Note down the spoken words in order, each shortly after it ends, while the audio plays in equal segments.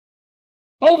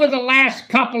over the last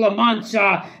couple of months,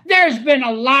 there's been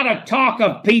a lot of talk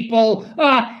of people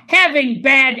having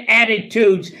bad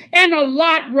attitudes, and a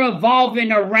lot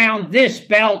revolving around this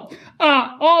belt.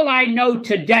 All I know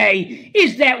today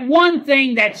is that one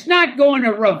thing that's not going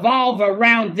to revolve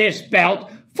around this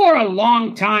belt for a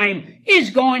long time is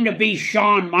going to be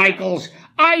Shawn Michaels.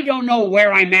 I don't know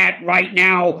where I'm at right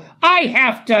now. I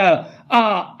have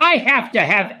to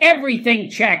have everything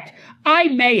checked. I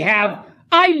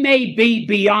may be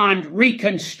beyond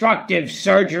reconstructive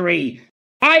surgery.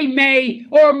 I may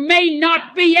or may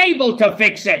not be able to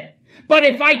fix it. But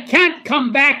if I can't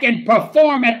come back and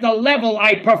perform at the level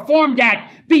I performed at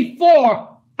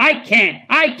before, I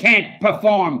can't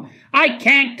perform. I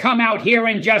can't come out here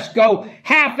and just go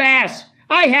half-ass.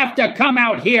 I have to come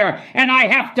out here and I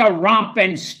have to romp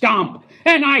and stomp.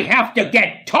 And I have to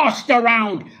get tossed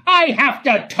around. I have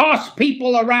to toss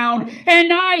people around.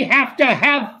 And I have to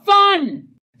have fun.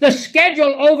 The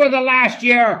schedule over the last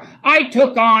year I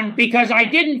took on because I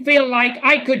didn't feel like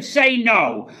I could say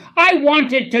no. I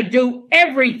wanted to do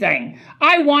everything.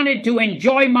 I wanted to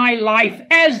enjoy my life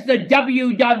as the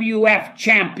WWF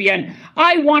champion.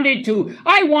 I wanted to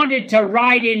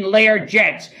ride in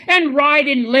Learjets and ride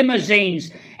in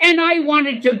limousines. And I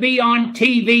wanted to be on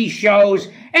TV shows.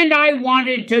 And I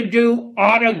wanted to do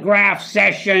autograph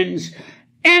sessions.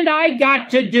 And I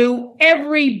got to do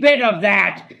every bit of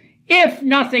that. If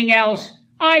nothing else,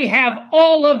 I have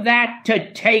all of that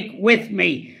to take with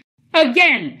me.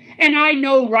 Again, and I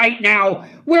know right now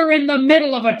we're in the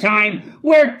middle of a time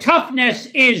where toughness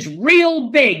is real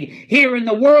big here in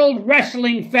the World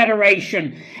Wrestling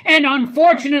Federation. And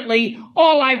unfortunately,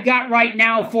 all I've got right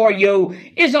now for you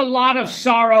is a lot of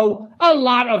sorrow, a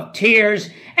lot of tears,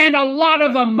 and a lot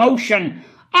of emotion.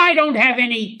 I don't have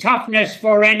any toughness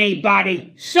for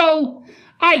anybody. So,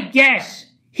 I guess,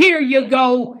 here you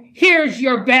go. Here's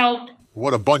your belt.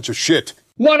 What a bunch of shit.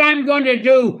 What I'm going to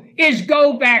do is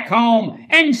go back home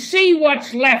and see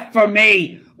what's left for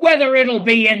me, whether it'll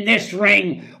be in this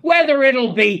ring, whether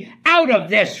it'll be out of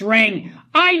this ring.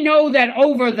 I know that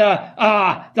over the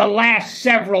last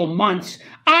several months,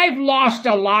 I've lost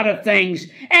a lot of things,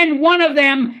 and one of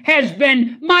them has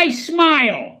been my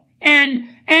smile. And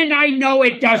I know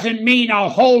it doesn't mean a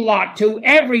whole lot to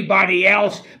everybody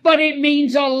else, but it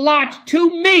means a lot to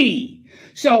me.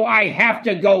 So I have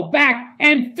to go back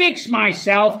and fix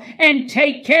myself and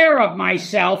take care of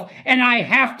myself, and I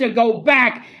have to go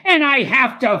back and I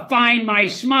have to find my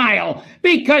smile,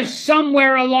 because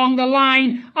somewhere along the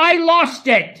line I lost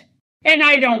it. And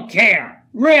I don't care,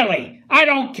 really. I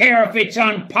don't care if it's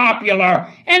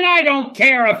unpopular, and I don't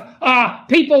care if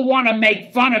people want to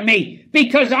make fun of me,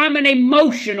 because I'm an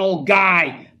emotional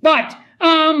guy. But,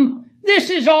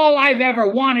 this is all I've ever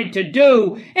wanted to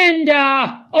do, and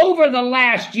over the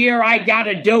last year I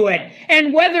gotta do it.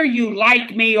 And whether you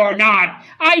like me or not,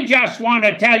 I just want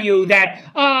to tell you that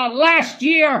last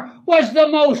year was the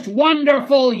most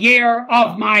wonderful year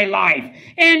of my life.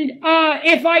 And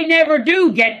if I never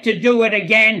do get to do it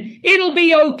again, it'll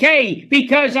be okay,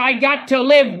 because I got to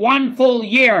live one full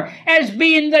year as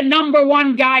being the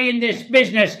 #1 guy in this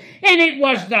business. And it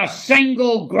was the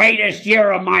single greatest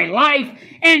year of my life.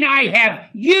 And I have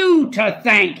you to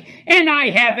thank, and I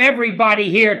have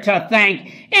everybody here to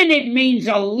thank, and it means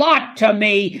a lot to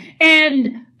me,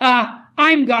 and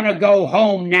I'm gonna go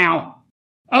home now.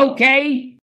 Okay?